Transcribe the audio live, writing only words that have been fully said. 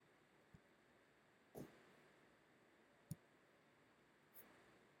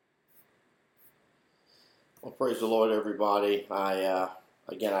Well, praise the Lord, everybody. I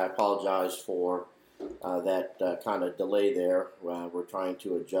apologize for that kind of delay there. We're trying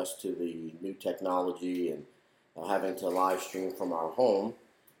to adjust to the new technology and having to live stream from our home.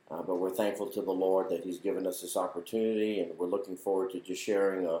 But we're thankful to the Lord that He's given us this opportunity, and we're looking forward to just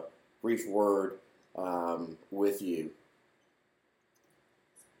sharing a brief word with you.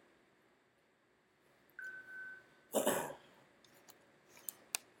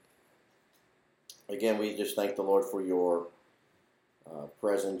 Again, we just thank the Lord for your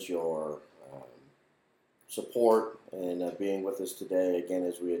presence, your um, support, and being with us today. Again,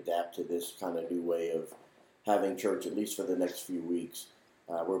 as we adapt to this kind of new way of having church, at least for the next few weeks.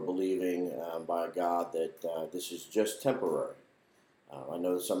 We're believing by God that this is just temporary. I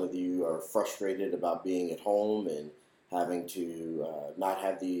know some of you are frustrated about being at home and having to not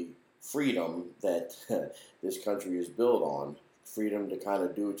have the freedom that this country is built on. Freedom to kind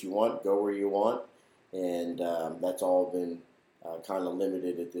of do what you want, go where you want, and that's all been kind of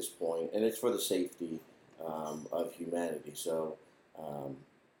limited at this point, and it's for the safety of humanity. So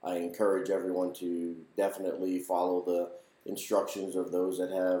I encourage everyone to definitely follow the instructions of those that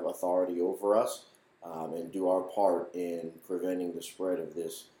have authority over us and do our part in preventing the spread of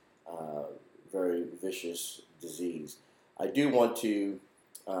this very vicious disease. I do want to,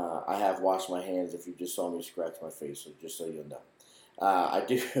 I have washed my hands if you just saw me scratch my face, so just so you'll know. I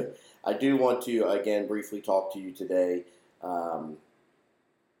do, I do want to again briefly talk to you today, and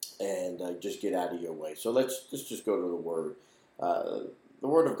just get out of your way. So let's just go to the Word. The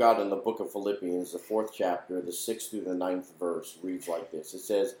Word of God in the book of Philippians, the 4th chapter, the 6th through the 9th verse, reads like this. It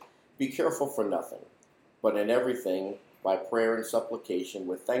says, "Be careful for nothing, but in everything, by prayer and supplication,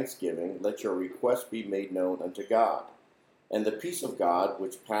 with thanksgiving, let your requests be made known unto God. And the peace of God,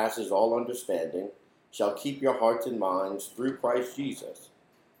 which passes all understanding, shall keep your hearts and minds through Christ Jesus.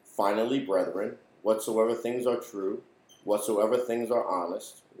 Finally, brethren, whatsoever things are true, whatsoever things are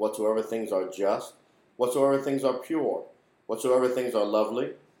honest, whatsoever things are just, whatsoever things are pure, whatsoever things are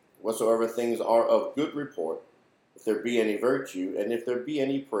lovely, whatsoever things are of good report, if there be any virtue, and if there be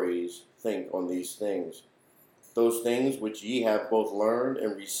any praise, think on these things. Those things which ye have both learned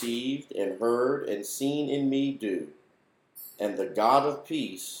and received and heard and seen in me do, and the God of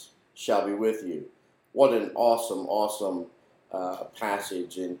peace shall be with you." What an awesome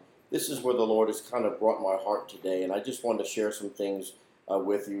passage. And this is where the Lord has kind of brought my heart today. And I just want to share some things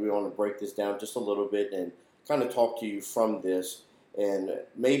with you. We want to break this down just a little bit and kind of talk to you from this. And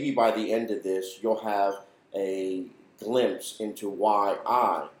maybe by the end of this, you'll have a glimpse into why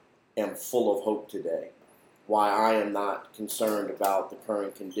I am full of hope today, why I am not concerned about the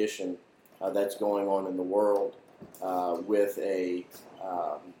current condition that's going on in the world with a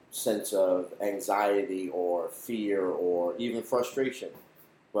sense of anxiety or fear or even frustration.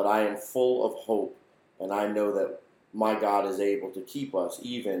 But I am full of hope, and I know that my God is able to keep us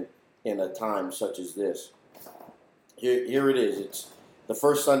even in a time such as this. Here it is. It's the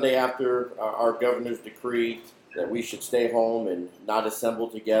first Sunday after our governor's decree that we should stay home and not assemble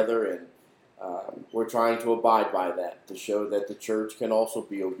together, and we're trying to abide by that to show that the church can also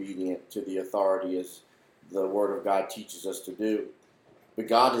be obedient to the authority as the Word of God teaches us to do. But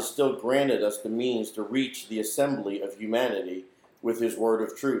God has still granted us the means to reach the assembly of humanity with His word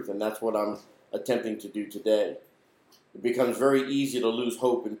of truth, and that's what I'm attempting to do today. It becomes very easy to lose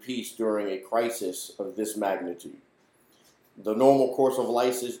hope and peace during a crisis of this magnitude. The normal course of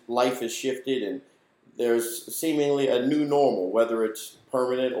life is shifted, and there's seemingly a new normal, whether it's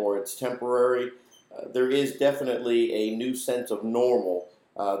permanent or it's temporary. There is definitely a new sense of normal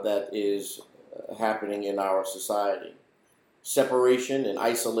that is happening in our society. Separation and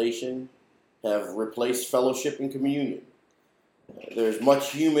isolation have replaced fellowship and communion. There's much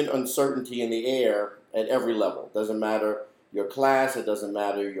human uncertainty in the air at every level. It doesn't matter your class, it doesn't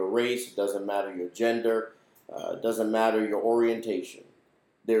matter your race, it doesn't matter your gender, it doesn't matter your orientation.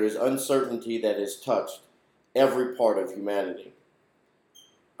 There is uncertainty that has touched every part of humanity.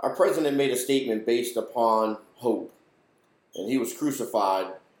 Our president made a statement based upon hope, and he was crucified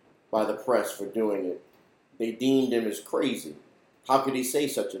by the press for doing it. They deemed him as crazy. How could he say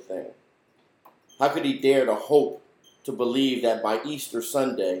such a thing? How could he dare to hope to believe that by Easter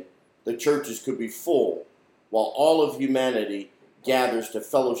Sunday, the churches could be full while all of humanity gathers to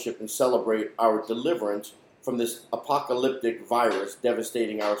fellowship and celebrate our deliverance from this apocalyptic virus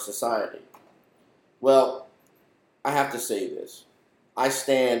devastating our society? Well, I have to say this. I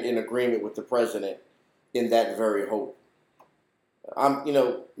stand in agreement with the president in that very hope. I'm,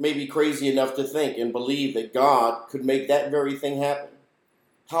 maybe crazy enough to think and believe that God could make that very thing happen.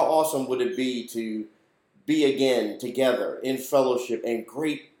 How awesome would it be to be again together in fellowship and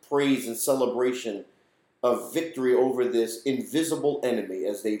great praise and celebration of victory over this invisible enemy,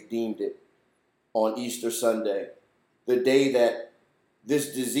 as they've deemed it, on Easter Sunday, the day that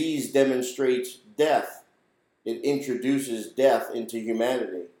this disease demonstrates death. It introduces death into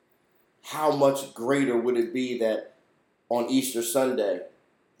humanity. How much greater would it be that on Easter Sunday,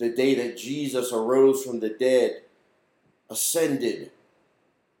 the day that Jesus arose from the dead, ascended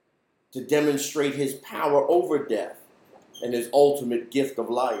to demonstrate his power over death and his ultimate gift of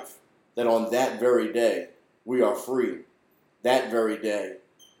life, that on that very day we are free. That very day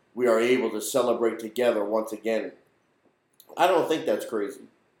we are able to celebrate together once again. I don't think that's crazy.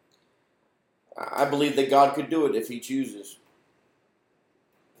 I believe that God could do it if he chooses.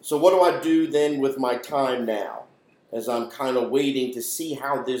 So what do I do then with my time now, as I'm kind of waiting to see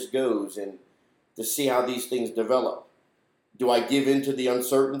how this goes and to see how these things develop? Do I give in to the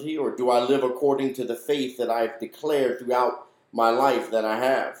uncertainty, or do I live according to the faith that I've declared throughout my life that I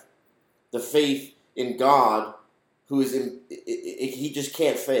have? The faith in God, who is he just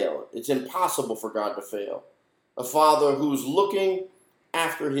can't fail. It's impossible for God to fail. A Father who's looking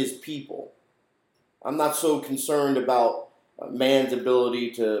after his people. I'm not so concerned about man's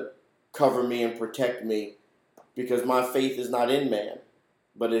ability to cover me and protect me, because my faith is not in man,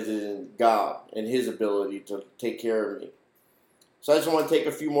 but it is in God and his ability to take care of me. So I just want to take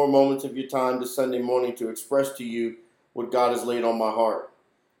a few more moments of your time this Sunday morning to express to you what God has laid on my heart.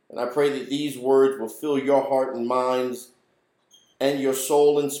 And I pray that these words will fill your heart and minds and your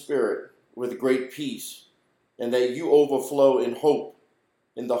soul and spirit with great peace, and that you overflow in hope,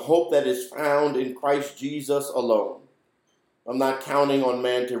 in the hope that is found in Christ Jesus alone. I'm not counting on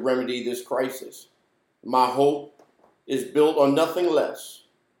man to remedy this crisis. My hope is built on nothing less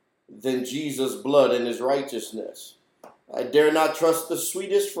than Jesus' blood and his righteousness. I dare not trust the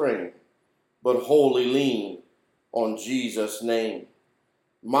sweetest frame, but wholly lean on Jesus' name.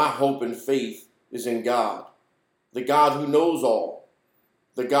 My hope and faith is in God, the God who knows all,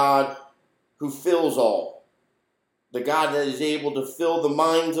 the God who fills all, the God that is able to fill the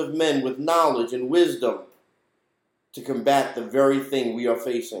minds of men with knowledge and wisdom to combat the very thing we are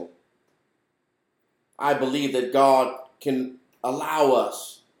facing. I believe that God can allow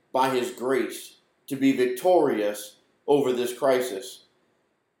us, by his grace, to be victorious over this crisis,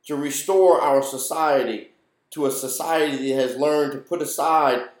 to restore our society to a society that has learned to put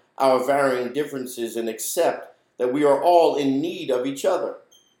aside our varying differences and accept that we are all in need of each other.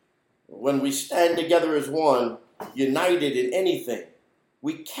 When we stand together as one, united in anything,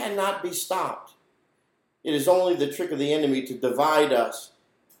 we cannot be stopped. It is only the trick of the enemy to divide us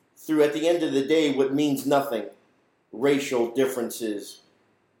through, at the end of the day, what means nothing. Racial differences,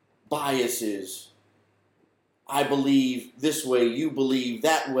 biases. I believe this way, you believe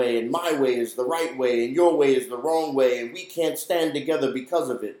that way, and my way is the right way, and your way is the wrong way, and we can't stand together because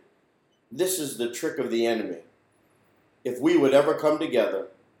of it. This is the trick of the enemy. If we would ever come together,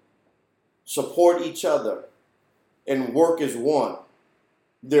 support each other, and work as one,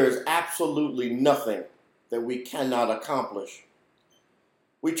 there is absolutely nothing that we cannot accomplish.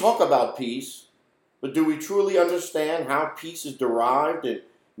 We talk about peace, but do we truly understand how peace is derived and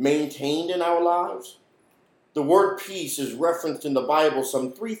maintained in our lives? The word peace is referenced in the Bible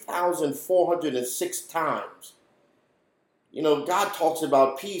some 3,406 times. You know, God talks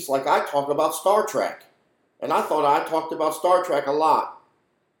about peace like I talk about Star Trek. And I thought I talked about Star Trek a lot.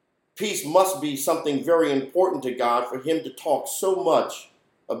 Peace must be something very important to God for him to talk so much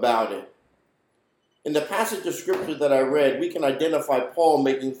about it. In the passage of scripture that I read, we can identify Paul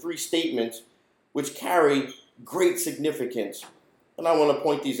making three statements which carry great significance. And I want to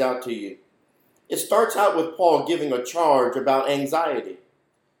point these out to you. It starts out with Paul giving a charge about anxiety.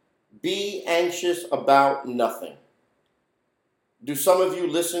 Be anxious about nothing. Do some of you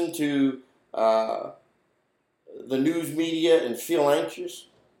listen to the news media and feel anxious?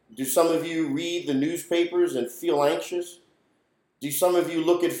 Do some of you read the newspapers and feel anxious? Do some of you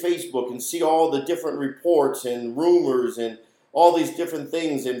look at Facebook and see all the different reports and rumors and all these different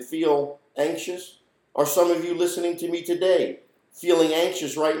things and feel anxious? Are some of you listening to me today feeling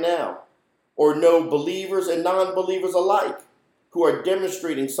anxious right now? Or know believers and non-believers alike who are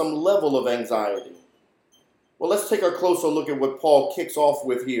demonstrating some level of anxiety? Well, let's take a closer look at what Paul kicks off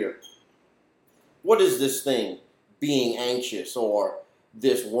with here. What is this thing, being anxious, or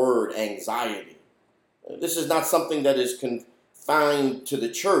this word anxiety? This is not something that is confined to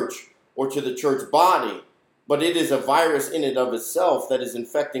the church or to the church body, but it is a virus in and of itself that is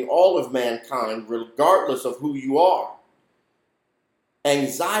infecting all of mankind, regardless of who you are.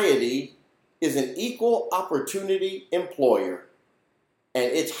 Anxiety is an equal opportunity employer, and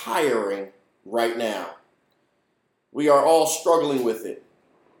it's hiring right now. We are all struggling with it,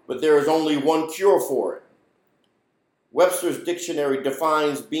 but there is only one cure for it, Webster's dictionary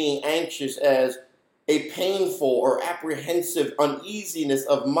defines being anxious as a painful or apprehensive uneasiness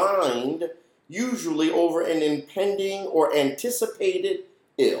of mind, usually over an impending or anticipated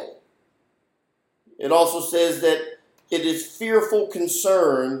ill. It also says that it is fearful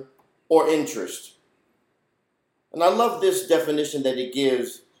concern or interest. And I love this definition that it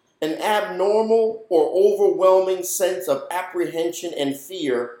gives: an abnormal or overwhelming sense of apprehension and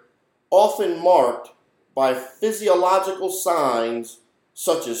fear, often marked by physiological signs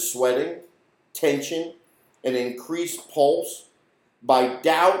such as sweating, tension, an increased pulse, by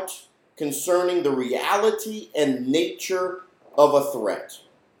doubt concerning the reality and nature of a threat,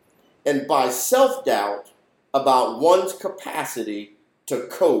 and by self-doubt about one's capacity to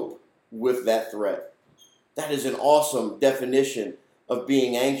cope with that threat. That is an awesome definition of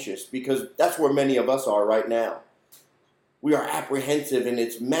being anxious, because that's where many of us are right now. We are apprehensive, and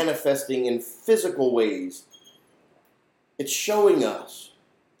it's manifesting in physical ways. It's showing us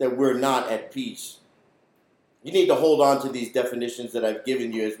that we're not at peace. You need to hold on to these definitions that I've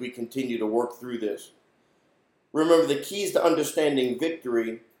given you as we continue to work through this. Remember, the keys to understanding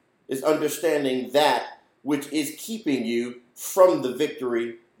victory is understanding that which is keeping you from the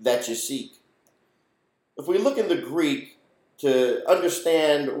victory that you seek. If we look in the Greek to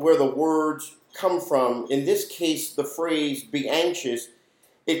understand where the words come from, in this case, the phrase be anxious,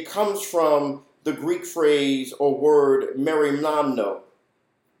 it comes from the Greek phrase or word merimnamno,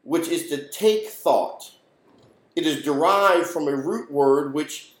 which is to take thought. It is derived from a root word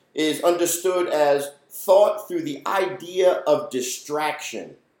which is understood as thought through the idea of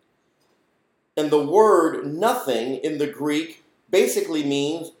distraction. And the word nothing in the Greek basically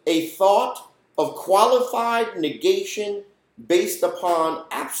means a thought of qualified negation based upon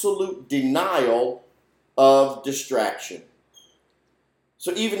absolute denial of distraction.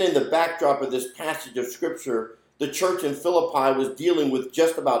 So even in the backdrop of this passage of Scripture, the church in Philippi was dealing with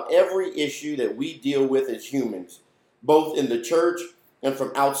just about every issue that we deal with as humans, both in the church and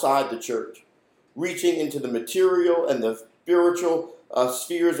from outside the church, reaching into the material and the spiritual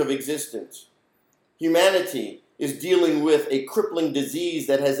spheres of existence. Humanity is dealing with a crippling disease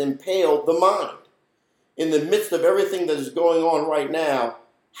that has impaled the mind. In the midst of everything that is going on right now,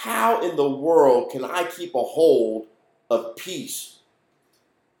 how in the world can I keep a hold of peace,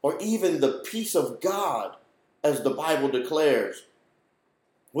 or even the peace of God, as the Bible declares?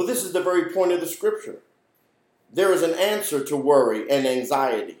 Well, this is the very point of the Scripture. There is an answer to worry and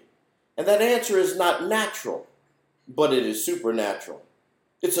anxiety, and that answer is not natural, but it is supernatural.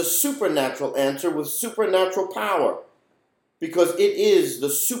 It's a supernatural answer with supernatural power, because it is the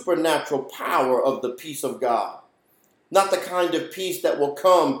supernatural power of the peace of God. Not the kind of peace that will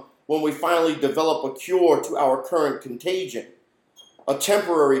come when we finally develop a cure to our current contagion. A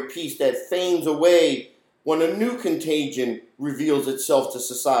temporary peace that fades away when a new contagion reveals itself to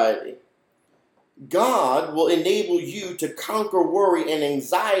society. God will enable you to conquer worry and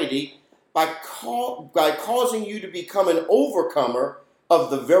anxiety by causing you to become an overcomer of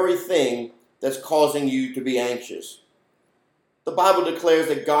the very thing that's causing you to be anxious. The Bible declares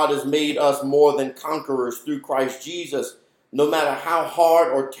that God has made us more than conquerors through Christ Jesus, no matter how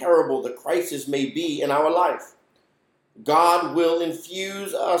hard or terrible the crisis may be in our life. God will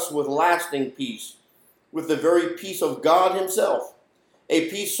infuse us with lasting peace, with the very peace of God Himself, a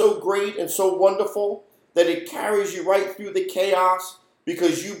peace so great and so wonderful that it carries you right through the chaos,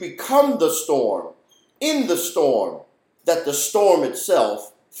 because you become the storm, in the storm, that the storm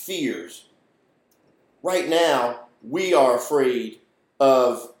itself fears. Right now, we are afraid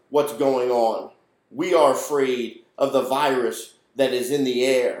of what's going on. We are afraid of the virus that is in the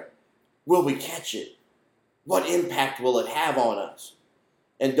air. Will we catch it? What impact will it have on us?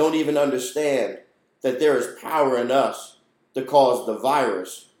 And don't even understand that there is power in us to cause the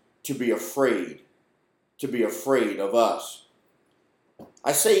virus to be afraid of us.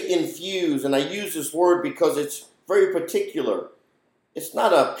 I say infuse, and I use this word because it's very particular. It's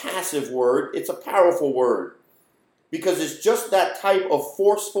not a passive word, it's a powerful word, because it's just that type of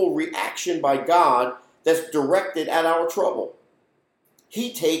forceful reaction by God that's directed at our trouble.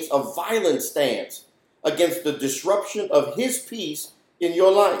 He takes a violent stance against the disruption of His peace in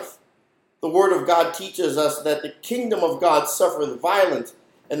your life. The Word of God teaches us that the kingdom of God suffereth violence,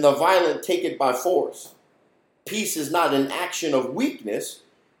 and the violent take it by force. Peace is not an action of weakness,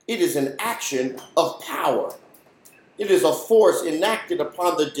 it is an action of power. It is a force enacted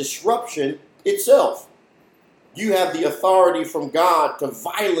upon the disruption itself. You have the authority from God to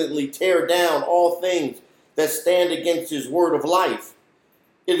violently tear down all things that stand against His word of life.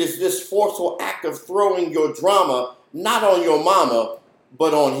 It is this forceful act of throwing your drama not on your mama,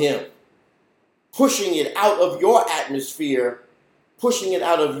 but on Him. pushing it out of your atmosphere, pushing it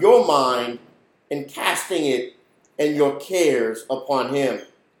out of your mind, and casting it and your cares upon him.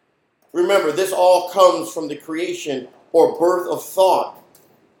 Remember, this all comes from the creation or birth of thought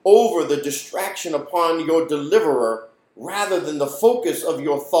over the distraction upon your deliverer, rather than the focus of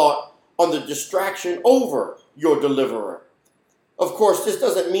your thought on the distraction over your deliverer. Of course, this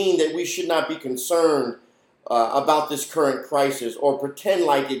doesn't mean that we should not be concerned about this current crisis or pretend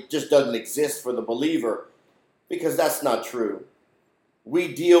like it just doesn't exist for the believer, because that's not true.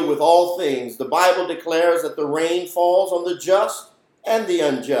 We deal with all things. The Bible declares that the rain falls on the just and the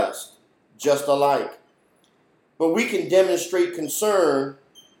unjust, just alike. But we can demonstrate concern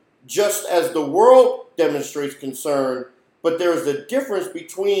just as the world demonstrates concern, but there is a difference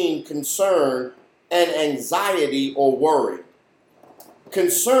between concern and anxiety or worry.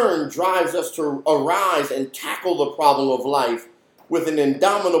 Concern drives us to arise and tackle the problem of life with an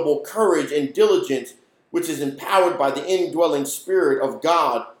indomitable courage and diligence, which is empowered by the indwelling Spirit of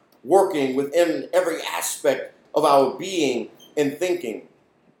God working within every aspect of our being and thinking.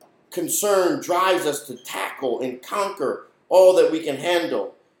 Concern drives us to tackle and conquer all that we can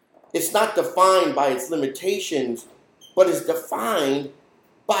handle. It's not defined by its limitations, but is defined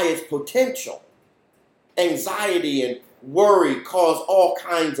by its potential. Anxiety and worry cause all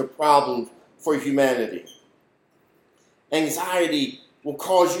kinds of problems for humanity. Anxiety will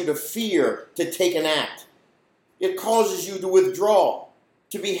cause you to fear to take an act. It causes you to withdraw,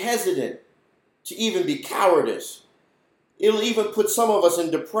 to be hesitant, to even be cowardice. It'll even put some of us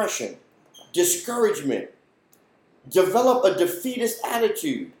in depression, discouragement, develop a defeatist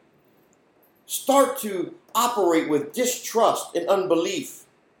attitude, start to operate with distrust and unbelief,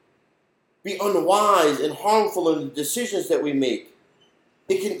 be unwise and harmful in the decisions that we make.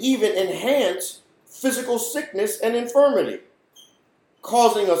 It can even enhance physical sickness and infirmity,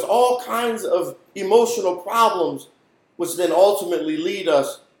 causing us all kinds of emotional problems, which then ultimately lead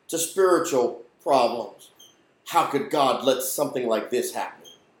us to spiritual problems. How could God let something like this happen?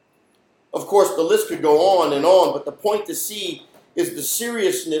 Of course, the list could go on, but the point to see is the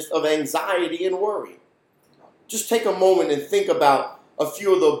seriousness of anxiety and worry. Just take a moment and think about a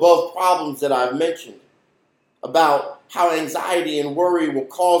few of the above problems that I've mentioned, about how anxiety and worry will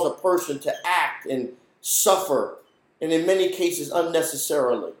cause a person to act and suffer, and in many cases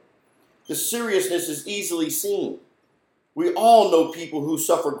unnecessarily. The seriousness is easily seen. We all know people who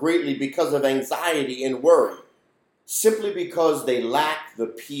suffer greatly because of anxiety and worry, simply because they lack the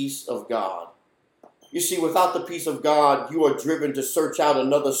peace of God. You see, without the peace of God, you are driven to search out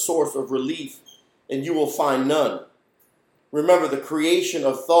another source of relief, and you will find none. Remember, the creation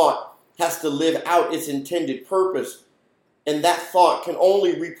of thought has to live out its intended purpose, and that thought can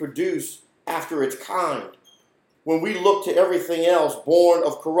only reproduce after its kind. When we look to everything else born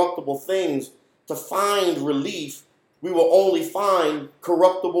of corruptible things to find relief, we will only find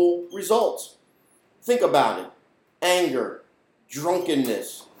corruptible results. Think about it. Anger,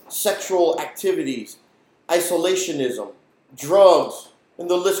 drunkenness, sexual activities, isolationism, drugs, and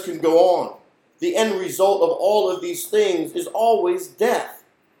the list can go on. The end result of all of these things is always death.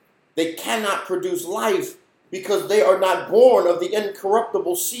 They cannot produce life because they are not born of the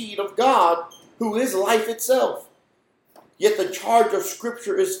incorruptible seed of God, who is life itself. Yet the charge of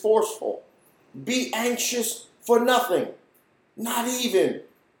Scripture is forceful. Be anxious for nothing, not even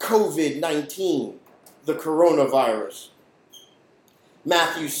COVID-19, the coronavirus.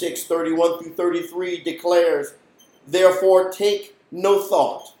 Matthew 6:31-33 declares, "Therefore take no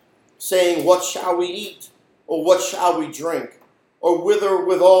thought, saying, what shall we eat? Or what shall we drink? Or whither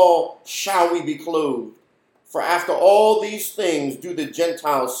withal shall we be clothed? For after all these things do the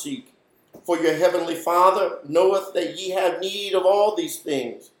Gentiles seek. For your heavenly Father knoweth that ye have need of all these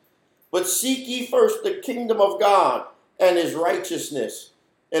things. But seek ye first the kingdom of God and his righteousness,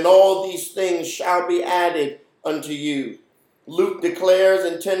 and all these things shall be added unto you." Luke declares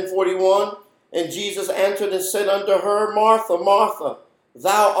in 10:41, "And Jesus answered and said unto her, Martha, Martha,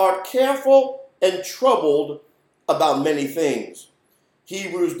 thou art careful and troubled about many things."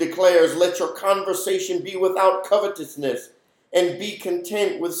 Hebrews declares, "Let your conversation be without covetousness, and be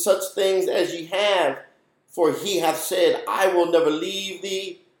content with such things as ye have. For he hath said, I will never leave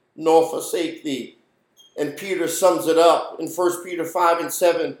thee nor forsake thee." And Peter sums it up in 1 Peter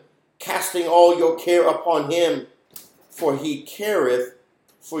 5:7, "Casting all your care upon him, for he careth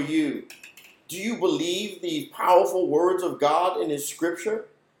for you." Do you believe these powerful words of God in his scripture?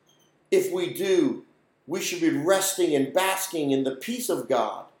 If we do, we should be resting and basking in the peace of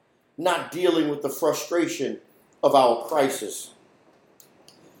God, not dealing with the frustration of our crisis.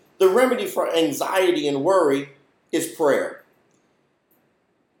 The remedy for anxiety and worry is prayer.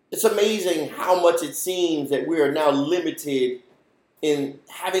 It's amazing how much it seems that we are now limited in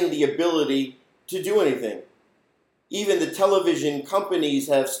having the ability to do anything. Even the television companies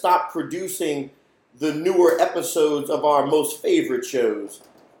have stopped producing the newer episodes of our most favorite shows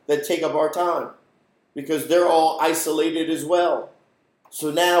that take up our time because they're all isolated as well.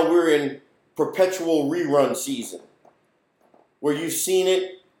 So now we're in perpetual rerun season where you've seen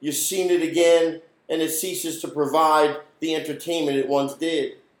it again, and it ceases to provide the entertainment it once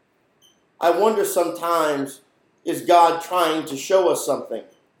did. I wonder sometimes, is God trying to show us something?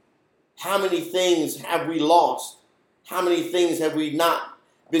 How many things have we lost? How many things have we not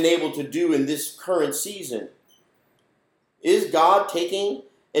been able to do in this current season? Is God taking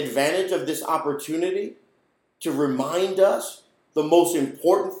advantage of this opportunity to remind us the most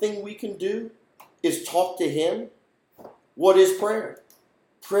important thing we can do is talk to Him? What is prayer?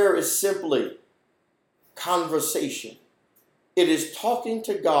 Prayer is simply conversation. It is talking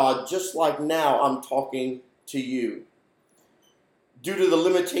to God just like now I'm talking to you. Due to the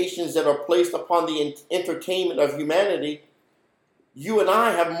limitations that are placed upon the entertainment of humanity, you and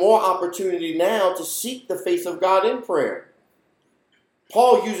I have more opportunity now to seek the face of God in prayer.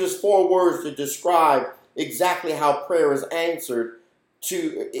 Paul uses 4 words to describe exactly how prayer is the answer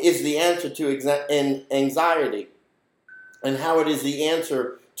to anxiety, and how it is the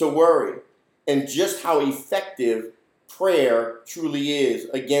answer to worry, and just how effective prayer truly is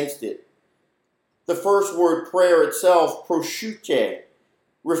against it. The first word, prayer itself, prosciutto,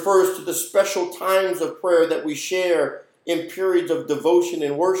 refers to the special times of prayer that we share in periods of devotion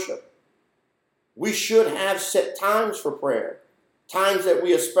and worship. We should have set times for prayer, times that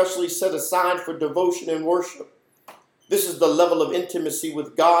we especially set aside for devotion and worship. This is the level of intimacy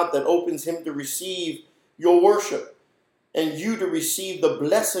with God that opens Him to receive your worship and you to receive the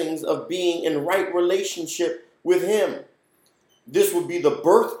blessings of being in right relationship with Him. This would be the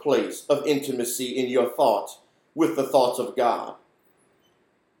birthplace of intimacy in your thoughts with the thoughts of God.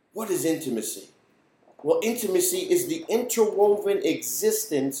 What is intimacy? Well, intimacy is the interwoven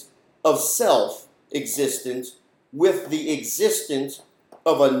existence of self-existence with the existence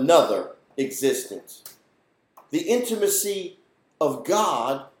of another existence. The intimacy of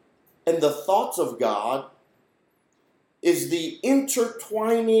God and the thoughts of God is the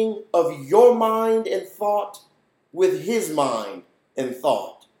intertwining of your mind and thought with His mind and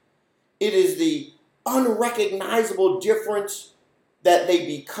thought. It is the unrecognizable difference that they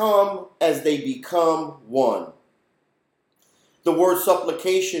become as they become one. The word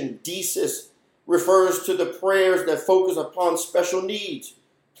supplication, desis, refers to the prayers that focus upon special needs,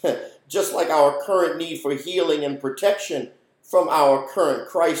 just like our current need for healing and protection from our current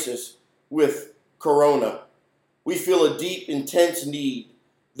crisis with corona. We feel a deep, intense need.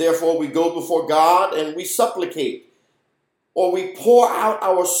 Therefore, we go before God and we supplicate, or we pour out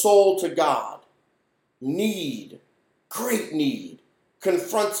our soul to God. Need, great need,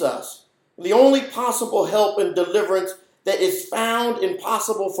 confronts us. The only possible help and deliverance that is found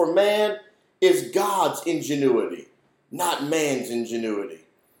impossible for man is God's ingenuity, not man's ingenuity.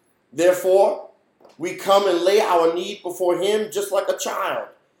 Therefore, we come and lay our need before Him just like a child,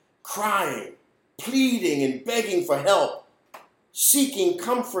 crying, pleading and begging for help, seeking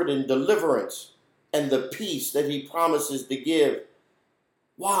comfort and deliverance and the peace that He promises to give.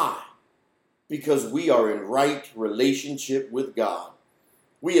 Why? Because we are in right relationship with God.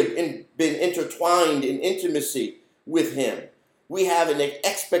 We have been intertwined in intimacy with Him. We have an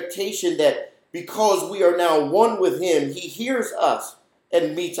expectation that because we are now one with Him, He hears us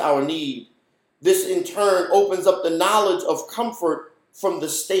and meets our need. This in turn opens up the knowledge of comfort from the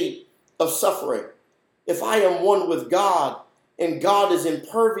state of suffering. If I am one with God and God is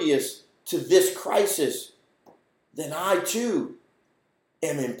impervious to this crisis, then I too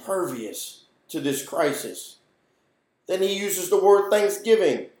am impervious to this crisis. Then he uses the word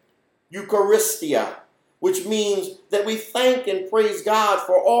thanksgiving, Eucharistia, which means that we thank and praise God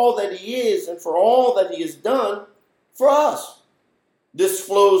for all that He is and for all that He has done for us. This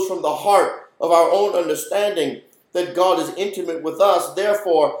flows from the heart of our own understanding that God is intimate with us.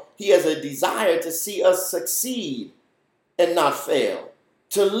 Therefore, He has a desire to see us succeed and not fail,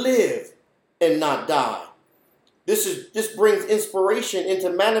 to live and not die. This brings inspiration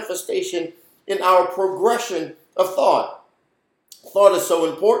into manifestation in our progression of thought. Thought is so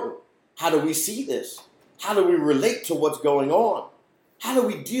important. How do we see this? How do we relate to what's going on? How do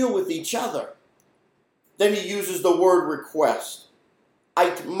we deal with each other? Then he uses the word request,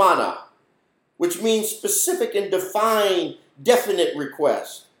 aitmana, which means specific and definite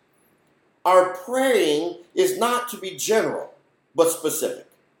request. Our praying is not to be general, but specific.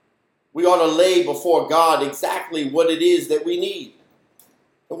 We ought to lay before God exactly what it is that we need.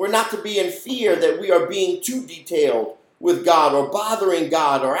 And we're not to be in fear that we are being too detailed with God or bothering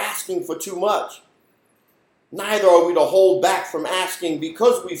God or asking for too much. Neither are we to hold back from asking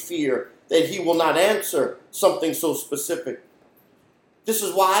because we fear that he will not answer something so specific. This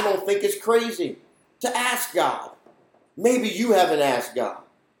is why I don't think it's crazy to ask God. Maybe you haven't asked God,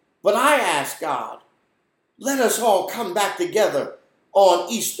 but I ask God, let us all come back together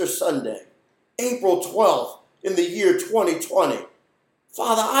on Easter Sunday, April 12th in the year 2020.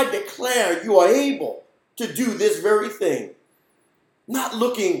 Father, I declare you are able to do this very thing. Not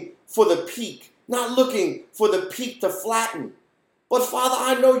looking for the peak, not looking for the peak to flatten. But Father,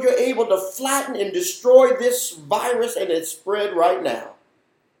 I know you're able to flatten and destroy this virus and its spread right now.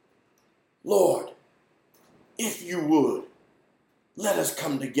 Lord, if you would, let us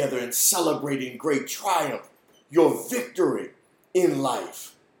come together and celebrate in great triumph your victory in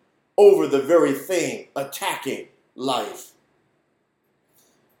life over the very thing attacking life.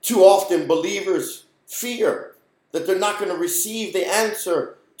 Too often believers fear that they're not going to receive the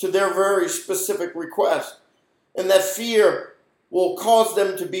answer to their very specific request, and that fear will cause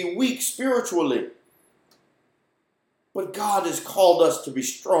them to be weak spiritually. But God has called us to be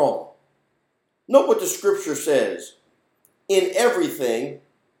strong. Note what the scripture says. In everything,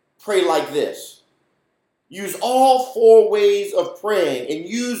 pray like this. Use all 4 ways of praying and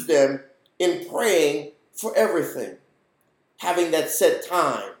use them in praying for everything. Having that set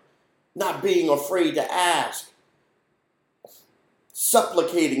time, not being afraid to ask,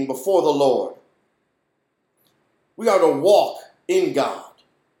 supplicating before the Lord. We are to walk in God,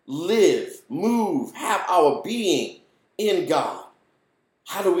 live, move, have our being in God.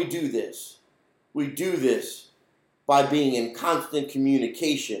 How do we do this? We do this by being in constant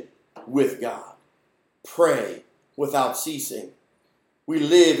communication with God. Pray without ceasing. We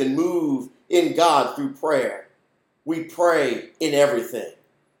live and move in God through prayer. We pray in everything,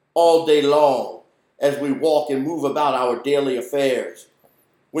 all day long, as we walk and move about our daily affairs.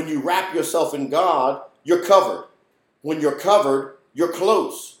 When you wrap yourself in God, you're covered. When you're covered, you're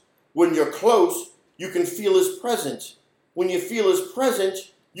close. When you're close, you can feel his presence. When you feel his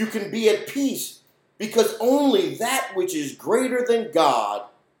presence, you can be at peace, because only that which is greater than God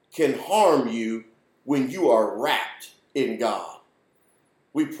can harm you when you are wrapped in God.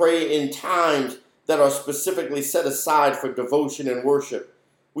 We pray in times that are specifically set aside for devotion and worship.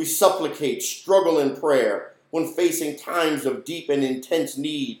 We supplicate, struggle in prayer when facing times of deep and intense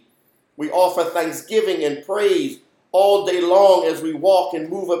need. We offer thanksgiving and praise all day long as we walk and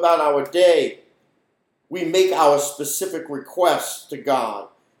move about our day. We make our specific requests to God.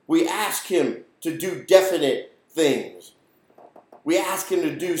 We ask him to do definite things. We ask him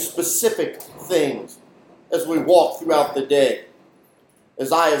to do specific things as we walk throughout the day.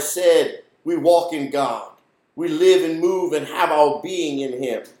 As I have said, we walk in God. We live and move and have our being in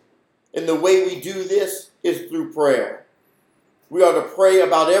him. And the way we do this is through prayer. We are to pray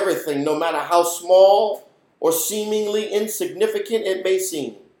about everything, no matter how small or seemingly insignificant it may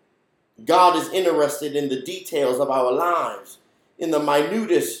seem. God is interested in the details of our lives, in the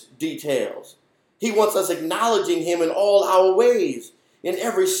minutest details. He wants us acknowledging him in all our ways, in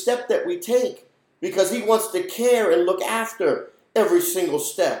every step that we take, because he wants to care and look after every single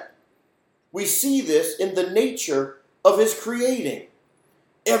step. We see this in the nature of his creating.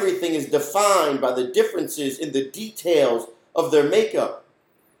 Everything is defined by the differences in the details of their makeup.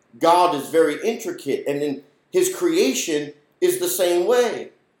 God is very intricate, and in his creation is the same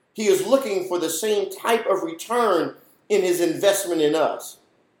way. He is looking for the same type of return in his investment in us.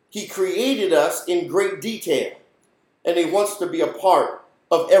 He created us in great detail, and he wants to be a part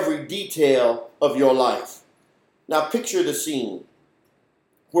of every detail of your life. Now picture the scene.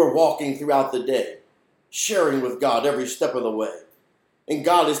 We're walking throughout the day, sharing with God every step of the way. And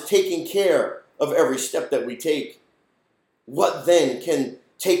God is taking care of every step that we take. What then can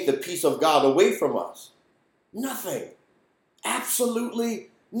take the peace of God away from us? Nothing. Absolutely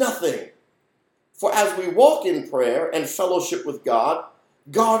nothing. For as we walk in prayer and fellowship with God,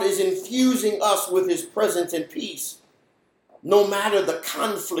 God is infusing us with his presence and peace. No matter the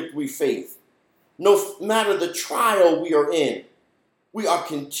conflict we face, no matter the trial we are in, we are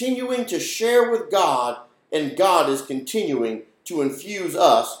continuing to share with God, and God is continuing to infuse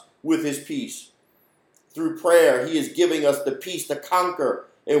us with his peace. Through prayer, he is giving us the peace to conquer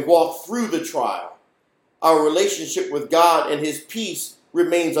and walk through the trial. Our relationship with God and his peace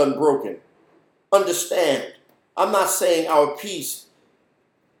remains unbroken. Understand, I'm not saying our peace,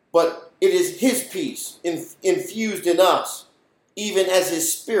 but it is his peace infused in us, even as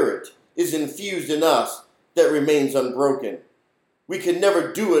his spirit is infused in us, that remains unbroken. We can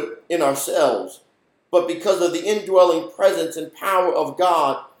never do it in ourselves. but because of the indwelling presence and power of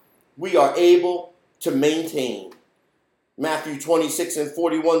God, we are able to maintain. Matthew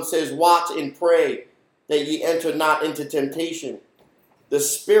 26:41 says, "Watch and pray that ye enter not into temptation. The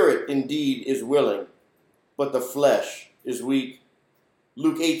spirit indeed is willing, but the flesh is weak."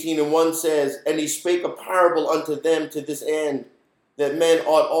 Luke 18:1 says, "And he spake a parable unto them to this end, that men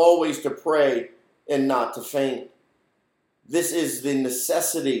ought always to pray and not to faint." This is the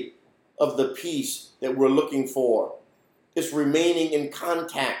necessity of the peace that we're looking for. It's remaining in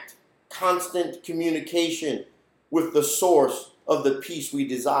contact, constant communication with the source of the peace we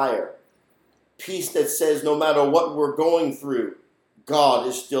desire. Peace that says no matter what we're going through, God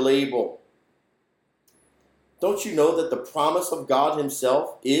is still able. Don't you know that the promise of God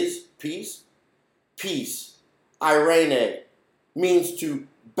himself is peace? Peace, irene, means to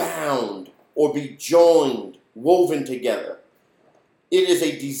bound or be joined, woven together. It is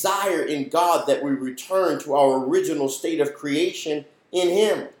a desire in God that we return to our original state of creation in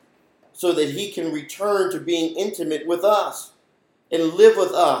him, so that he can return to being intimate with us and live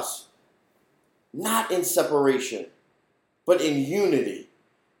with us, not in separation, but in unity.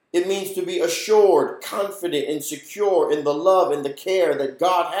 It means to be assured, confident, and secure in the love and the care that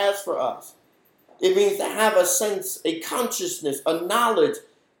God has for us. It means to have a sense, a consciousness, a knowledge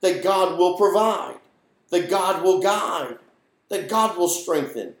that God will provide, that God will guide, that God will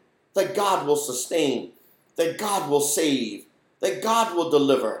strengthen, that God will sustain, that God will save, that God will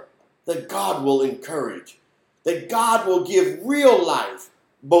deliver, that God will encourage, that God will give real life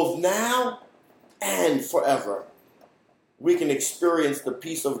both now and forever. We can experience the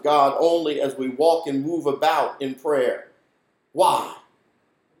peace of God only as we walk and move about in prayer. Why?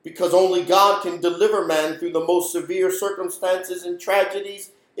 Because only God can deliver man through the most severe circumstances and tragedies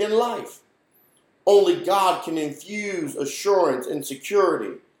in life. Only God can infuse assurance and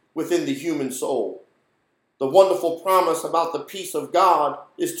security within the human soul. The wonderful promise about the peace of God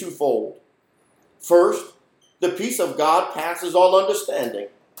is twofold. First, the peace of God passes all understanding.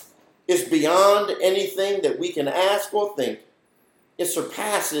 It's beyond anything that we can ask or think. It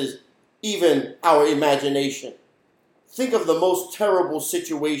surpasses even our imagination. Think of the most terrible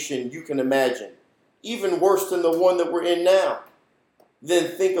situation you can imagine, even worse than the one that we're in now. Then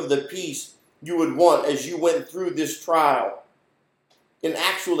think of the peace you would want as you went through this trial. In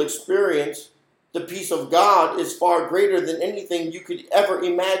actual experience, the peace of God is far greater than anything you could ever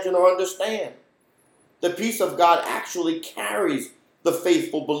imagine or understand. The peace of God actually carries the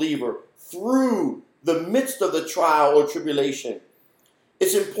faithful believer through the midst of the trial or tribulation.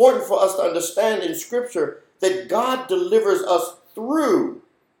 It's important for us to understand in Scripture that God delivers us through,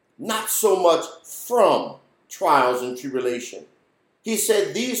 not so much from, trials and tribulation. He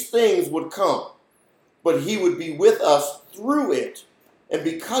said these things would come, but he would be with us through it. And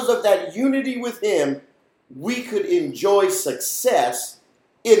because of that unity with him, we could enjoy success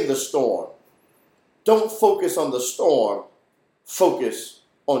in the storm. Don't focus on the storm. Focus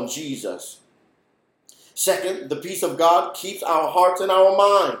on Jesus. Second, the peace of God keeps our hearts and our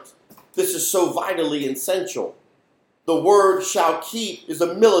minds. This is so vitally essential. The word "shall keep" is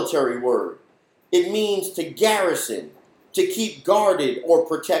a military word. It means to garrison, to keep guarded or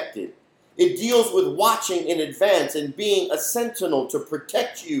protected. It deals with watching in advance and being a sentinel to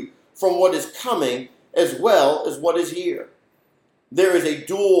protect you from what is coming as well as what is here. There is a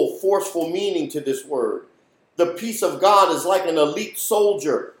dual, forceful meaning to this word. The peace of God is like an elite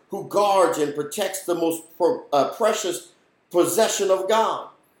soldier who guards and protects the most precious possession of God,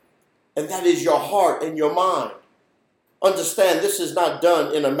 and that is your heart and your mind. Understand, this is not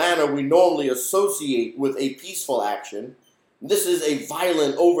done in a manner we normally associate with a peaceful action. This is a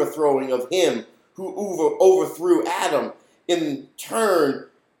violent overthrowing of him who overthrew Adam, in turn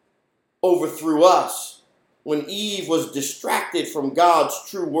overthrew us when Eve was distracted from God's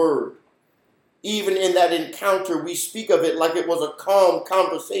true word. Even in that encounter, we speak of it like it was a calm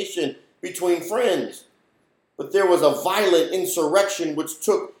conversation between friends. But there was a violent insurrection which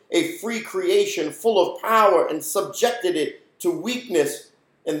took a free creation full of power and subjected it to weakness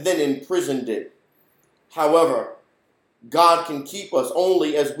and then imprisoned it. However, God can keep us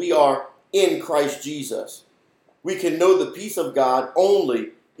only as we are in Christ Jesus. We can know the peace of God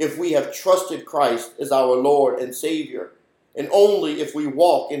only if we have trusted Christ as our Lord and Savior, and only if we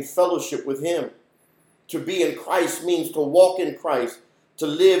walk in fellowship with him. To be in Christ means to walk in Christ, to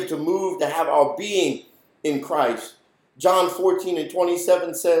live, to move, to have our being in Christ. John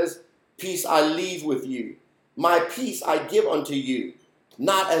 14:27 says, "Peace I leave with you. My peace I give unto you.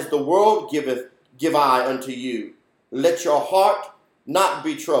 Not as the world giveth, give I unto you. Let your heart not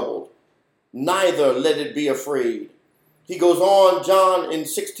be troubled, neither let it be afraid." He goes on, John in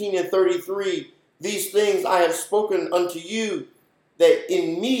 16:33, These things I have spoken unto you, that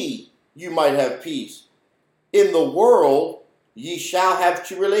in me you might have peace. In the world ye shall have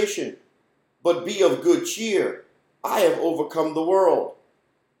tribulation, but be of good cheer. I have overcome the world.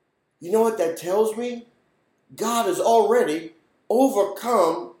 You know what that tells me? God has already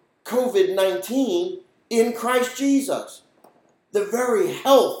overcome COVID-19 in Christ Jesus. The very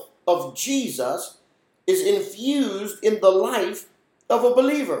health of Jesus is infused in the life of a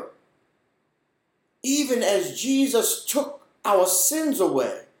believer. Even as Jesus took our sins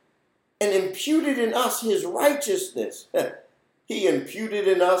away and imputed in us his righteousness, he imputed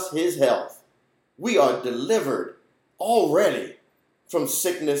in us his health. We are delivered already from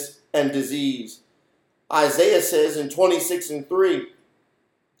sickness and disease. Isaiah says in 26:3,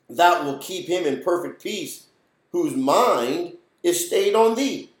 thou wilt keep him in perfect peace, whose mind is stayed on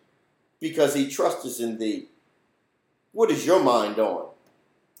thee, because he trusteth in thee. What is your mind on?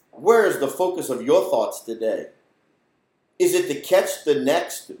 Where is the focus of your thoughts today? Is it to catch the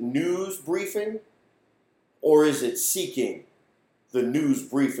next news briefing, or is it seeking the news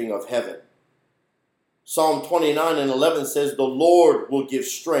briefing of heaven? Psalm 29:11 says, the Lord will give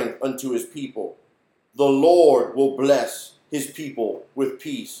strength unto his people. The Lord will bless his people with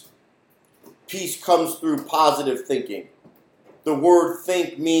peace. Peace comes through positive thinking. The word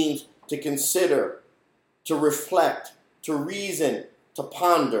think means to consider, to reflect, to reason, to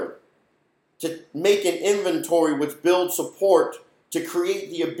ponder, to make an inventory which builds support, to create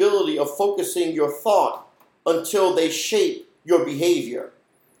the ability of focusing your thought until they shape your behavior.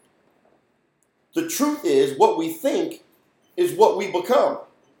 The truth is, what we think is what we become.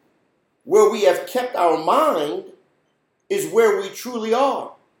 Where we have kept our mind is where we truly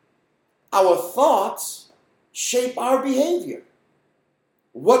are. Our thoughts shape our behavior.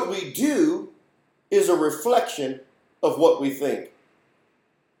 What we do is a reflection of what we think.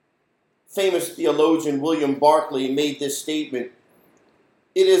 Famous theologian William Barclay made this statement: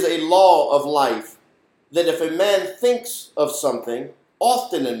 it is a law of life that if a man thinks of something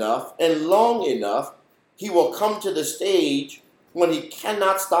often enough and long enough, he will come to the stage when he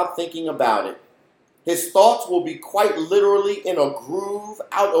cannot stop thinking about it. His thoughts will be quite literally in a groove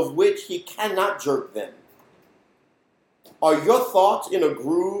out of which he cannot jerk them. Are your thoughts in a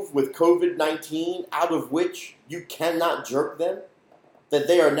groove with COVID-19 out of which you cannot jerk them? That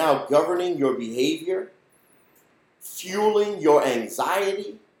they are now governing your behavior, fueling your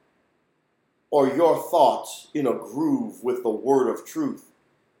anxiety? Or your thoughts in a groove with the word of truth,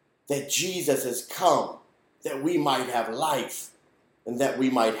 that Jesus has come that we might have life and that we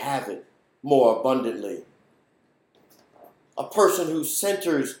might have it more abundantly? A person who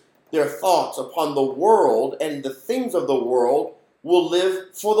centers their thoughts upon the world and the things of the world will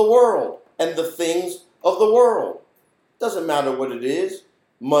live for the world and the things of the world. Doesn't matter what it is: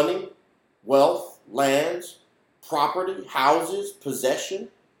 money, wealth, lands, property, houses, possession,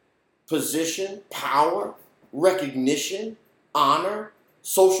 position, power, recognition, honor,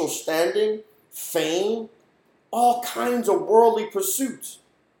 social standing, fame, all kinds of worldly pursuits.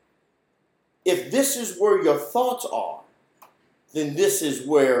 If this is where your thoughts are, then this is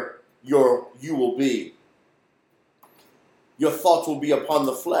where you will be. Your thoughts will be upon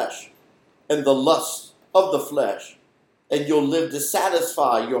the flesh and the lusts of the flesh, and you'll live to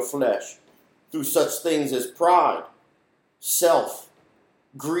satisfy your flesh through such things as pride, self,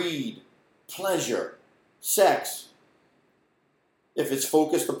 greed, pleasure, sex. If it's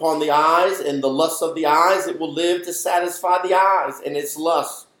focused upon the eyes and the lusts of the eyes, it will live to satisfy the eyes and its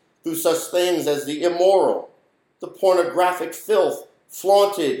lusts through such things as the immoral, the pornographic filth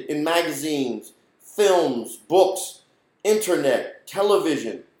flaunted in magazines, films, books, internet,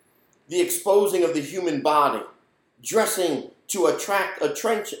 television, the exposing of the human body, dressing to attract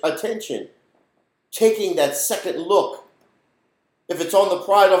attention, taking that second look. If it's on the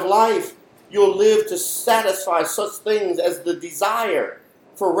pride of life, you'll live to satisfy such things as the desire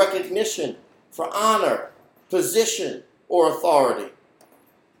for recognition, for honor, position, or authority.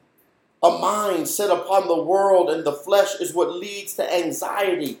 A mind set upon the world and the flesh is what leads to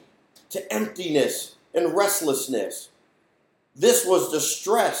anxiety, to emptiness, and restlessness. This was the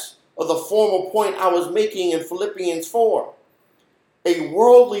stress of the former point I was making in Philippians 4. A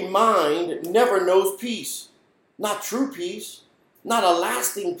worldly mind never knows peace, not true peace, not a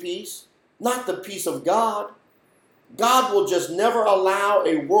lasting peace, not the peace of God. God will just never allow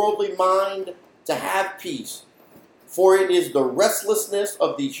a worldly mind to have peace, for it is the restlessness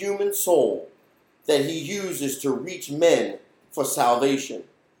of the human soul that he uses to reach men for salvation.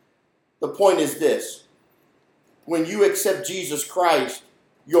 The point is this: when you accept Jesus Christ,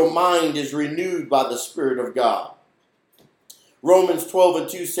 your mind is renewed by the Spirit of God. Romans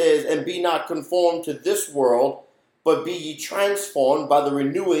 12:2 says, and be not conformed to this world, but be ye transformed by the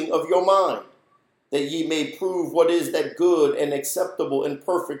renewing of your mind, that ye may prove what is that good and acceptable and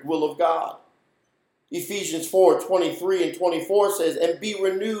perfect will of God. Ephesians 4:23 and 24 says, and be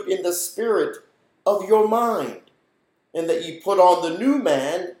renewed in the spirit of your mind, and that ye put on the new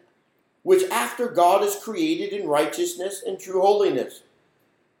man, which after God is created in righteousness and true holiness.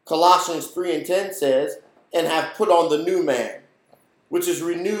 Colossians 3:10 says, and have put on the new man, which is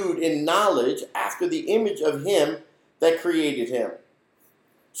renewed in knowledge after the image of him that created him.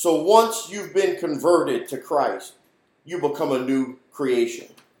 So once you've been converted to Christ, you become a new creation.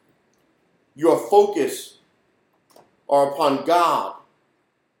 Your focus are upon God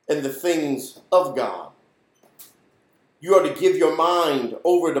and the things of God. You are to give your mind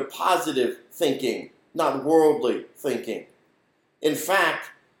over to positive thinking, not worldly thinking. In fact,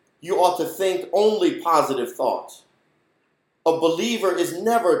 you ought to think only positive thoughts. A believer is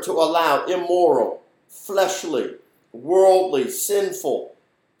never to allow immoral, fleshly, worldly, sinful,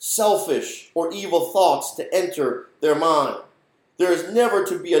 selfish, or evil thoughts to enter their mind. There is never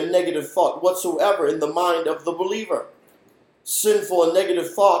to be a negative thought whatsoever in the mind of the believer. Sinful and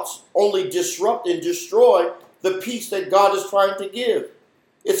negative thoughts only disrupt and destroy the peace that God is trying to give.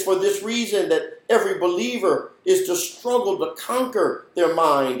 It's for this reason that every believer is to struggle to conquer their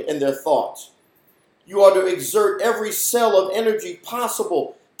mind and their thoughts. You are to exert every cell of energy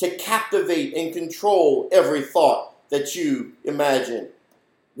possible to captivate and control every thought that you imagine.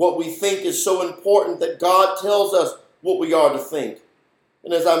 What we think is so important that God tells us what we are to think.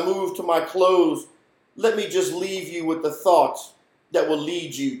 And as I move to my close, let me just leave you with the thoughts that will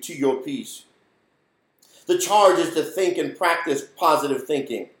lead you to your peace. The charge is to think and practice positive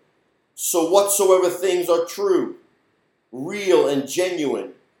thinking. So whatsoever things are true, real, and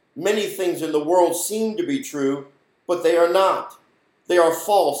genuine, many things in the world seem to be true, but they are not. They are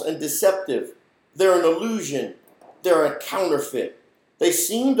false and deceptive. They're an illusion. They're a counterfeit. They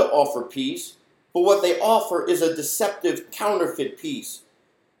seem to offer peace, but what they offer is a deceptive counterfeit peace.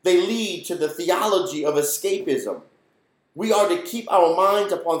 They lead to the theology of escapism. We are to keep our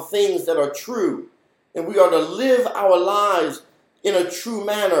minds upon things that are true, and we are to live our lives in a true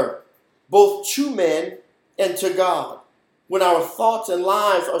manner, both to men and to God. When our thoughts and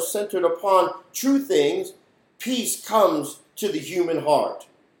lives are centered upon true things, peace comes to the human heart.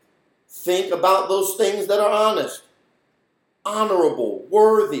 Think about those things that are honest, honorable,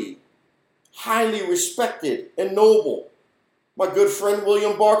 worthy, highly respected, and noble. My good friend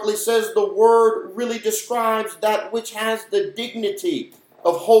William Barclay says the word really describes that which has the dignity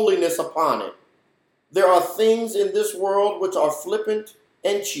of holiness upon it. There are things in this world which are flippant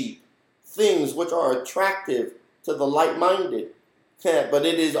and cheap, things which are attractive to the light-minded, but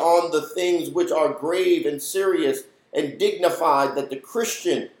it is on the things which are grave and serious and dignified that the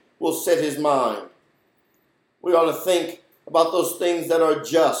Christian will set his mind. We ought to think about those things that are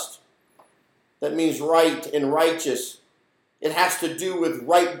just. That means right and righteous. It has to do with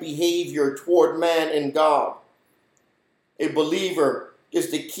right behavior toward man and God. A believer is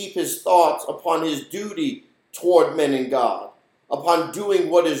to keep his thoughts upon his duty toward men and God, upon doing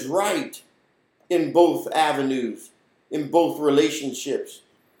what is right in both avenues, in both relationships.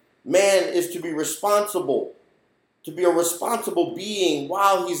 Man is to be responsible, to be a responsible being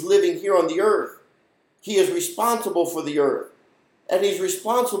while he's living here on the earth. He is responsible for the earth, and he's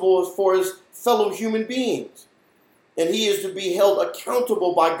responsible for his fellow human beings. And he is to be held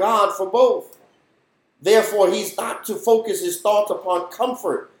accountable by God for both. Therefore, he's not to focus his thoughts upon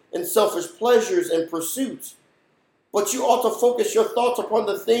comfort and selfish pleasures and pursuits, but you ought to focus your thoughts upon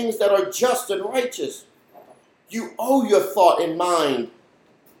the things that are just and righteous. You owe your thought and mind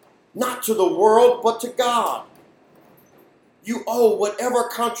not to the world, but to God. You owe whatever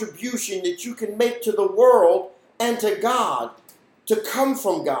contribution that you can make to the world and to God to come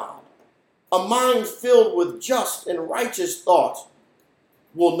from God. A mind filled with just and righteous thoughts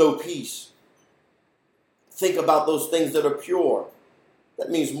will know peace. Think about those things that are pure. That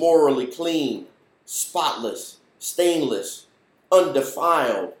means morally clean, spotless, stainless,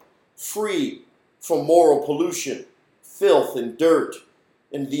 undefiled, free from moral pollution, filth and dirt,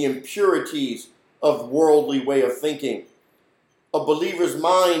 and the impurities of worldly way of thinking. A believer's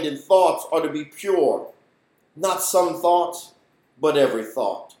mind and thoughts are to be pure. Not some thoughts, but every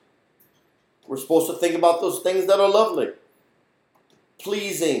thought. We're supposed to think about those things that are lovely,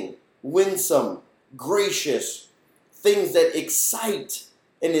 pleasing, winsome, gracious, things that excite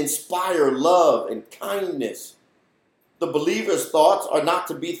and inspire love and kindness. The believer's thoughts are not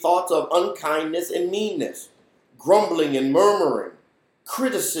to be thoughts of unkindness and meanness, grumbling and murmuring,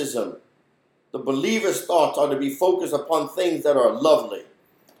 criticism, The believer's thoughts are to be focused upon things that are lovely,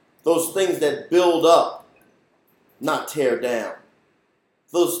 those things that build up, not tear down,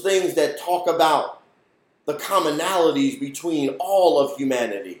 those things that talk about the commonalities between all of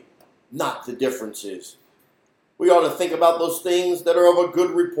humanity, not the differences. We ought to think about those things that are of a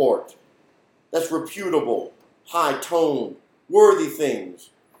good report, that's reputable, high-toned, worthy things,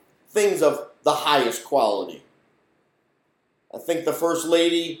 things of the highest quality. I think the First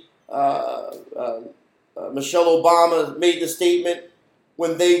Lady, Michelle Obama, made the statement,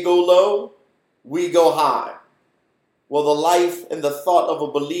 when they go low, we go high. Well, the life and the thought of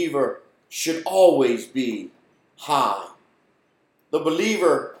a believer should always be high. The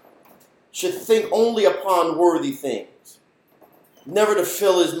believer should think only upon worthy things, never to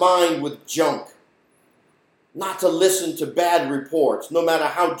fill his mind with junk, not to listen to bad reports, no matter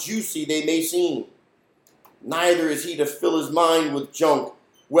how juicy they may seem. Neither is he to fill his mind with junk,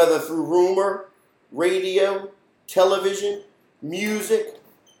 whether through rumor, radio, television, music,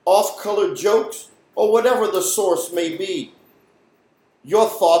 off-color jokes, or whatever the source may be. Your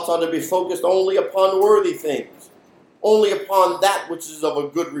thoughts are to be focused only upon worthy things, only upon that which is of a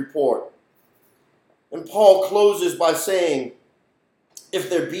good report. And Paul closes by saying, if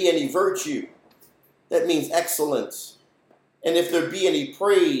there be any virtue, that means excellence. And if there be any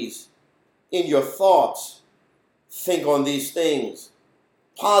praise in your thoughts, think on these things.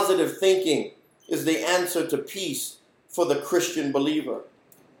 Positive thinking is the answer to peace for the Christian believer.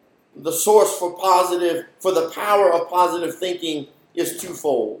 The source for the power of positive thinking is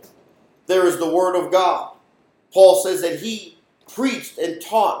twofold. There is the Word of God. Paul says that he preached and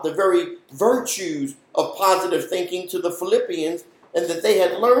taught the very virtues of positive thinking to the Philippians and that they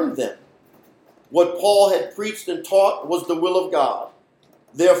had learned them. What Paul had preached and taught was the will of God.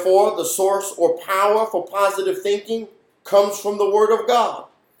 Therefore, the source or power for positive thinking comes from the Word of God.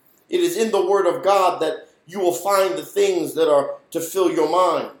 It is in the Word of God that you will find the things that are to fill your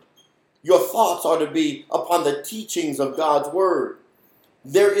mind. Your thoughts are to be upon the teachings of God's Word.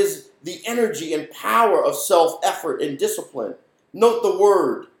 There is the energy and power of self-effort and discipline. Note the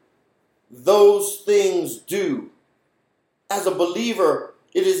word, those things do. As a believer,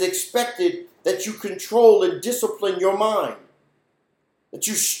 it is expected that you control and discipline your mind, that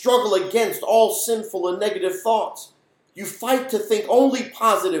you struggle against all sinful and negative thoughts. You fight to think only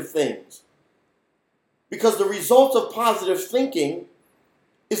positive things, because the result of positive thinking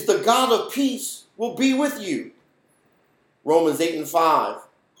is the God of peace will be with you. Romans 8:5.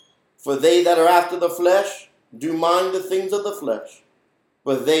 For they that are after the flesh do mind the things of the flesh,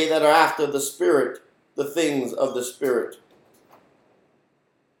 but they that are after the Spirit, the things of the Spirit.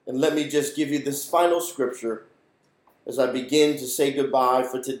 And let me just give you this final scripture as I begin to say goodbye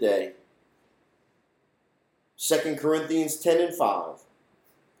for today. 2 Corinthians 10:5.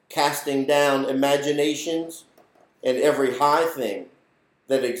 Casting down imaginations and every high thing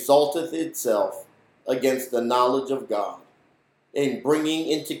that exalteth itself against the knowledge of God, and bringing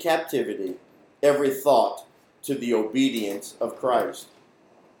into captivity every thought to the obedience of Christ.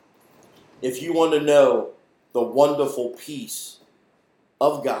 If you want to know the wonderful peace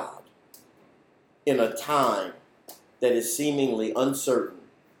of God in a time that is seemingly uncertain,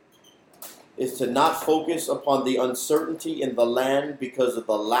 is to not focus upon the uncertainty in the land because of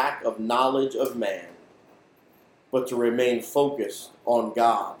the lack of knowledge of man, but to remain focused on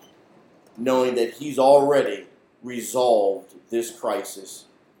God, knowing that He's already resolved this crisis.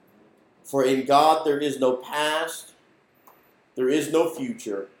 For in God there is no past, there is no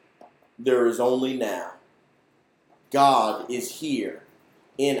future, there is only now. God is here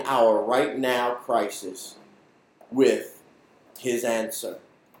in our right now crisis with His answer,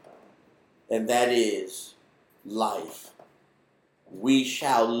 and that is life. We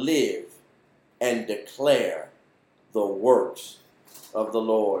shall live and declare the works of the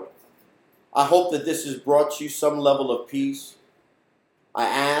Lord. I hope that this has brought you some level of peace. I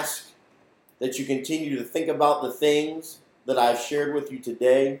ask that you continue to think about the things that I've shared with you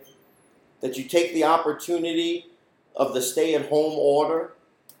today, that you take the opportunity of the stay-at-home order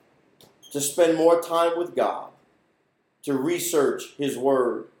to spend more time with God, to research His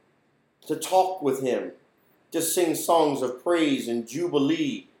Word, to talk with Him, to sing songs of praise and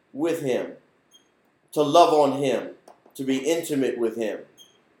jubilee with Him, to love on Him, to be intimate with Him.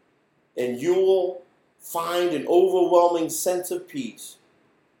 And you will find an overwhelming sense of peace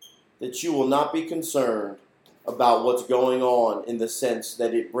that you will not be concerned about what's going on in the sense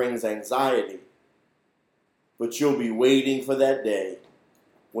that it brings anxiety. But you'll be waiting for that day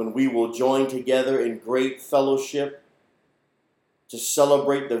when we will join together in great fellowship to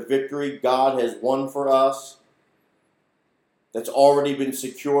celebrate the victory God has won for us, that's already been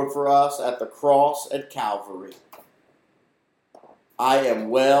secured for us at the cross at Calvary. I am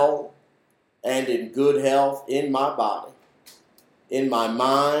well and in good health in my body, in my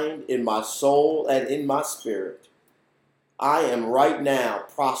mind, in my soul, and in my spirit. I am right now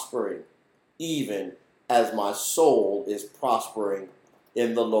prospering, even as my soul is prospering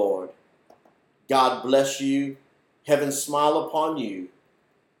in the Lord. God bless you. Heaven smile upon you.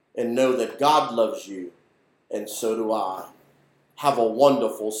 And know that God loves you, and so do I. Have a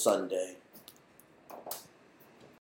wonderful Sunday.